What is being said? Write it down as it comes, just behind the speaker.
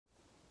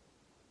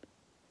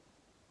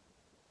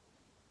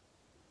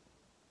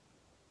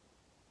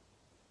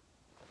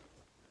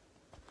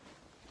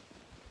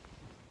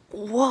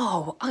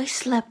Whoa, I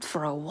slept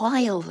for a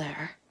while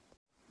there.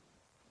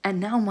 And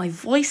now my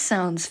voice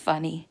sounds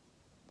funny.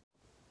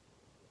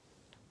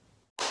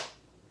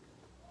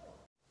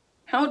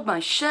 How'd my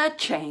shirt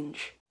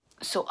change?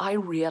 So I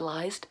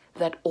realized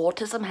that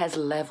autism has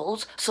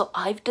levels, so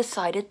I've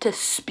decided to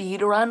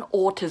speedrun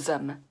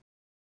autism.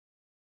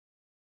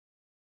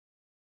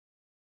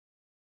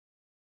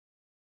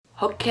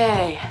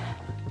 Okay,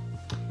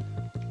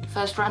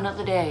 first run of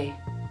the day.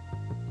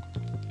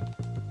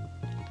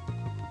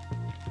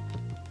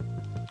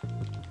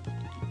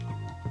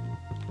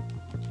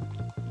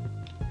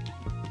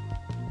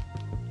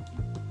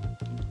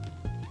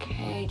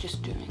 Okay,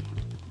 just doing.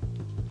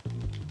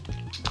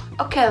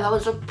 Okay, that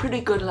was a pretty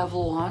good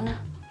level 1.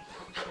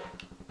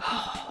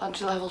 On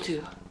to level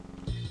 2.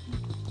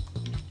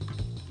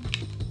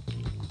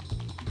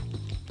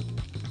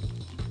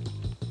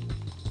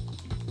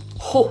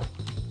 Oh!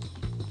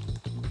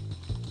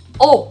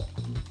 Oh!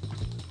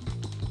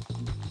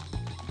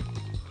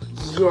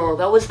 Yeah,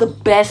 that was the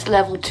best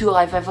level 2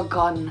 I've ever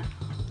gotten.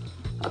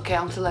 Okay,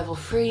 on to level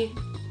 3.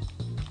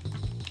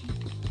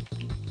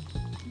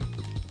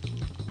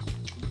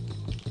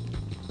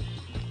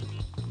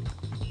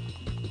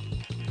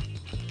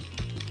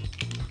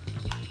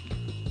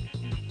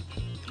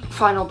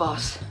 Final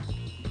boss.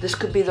 This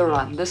could be the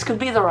run. This could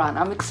be the run.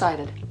 I'm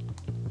excited.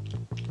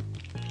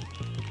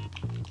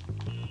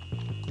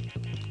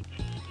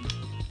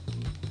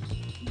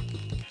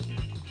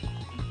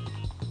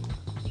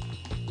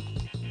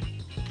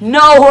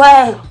 No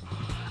way!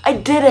 I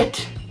did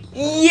it!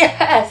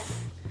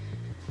 Yes!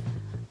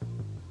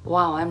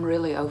 Wow, I'm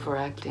really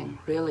overacting.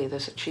 Really,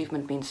 this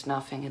achievement means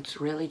nothing. It's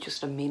really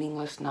just a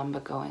meaningless number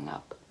going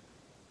up.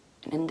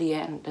 And in the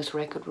end, this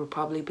record will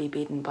probably be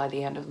beaten by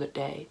the end of the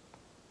day.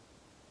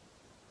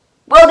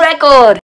 World record!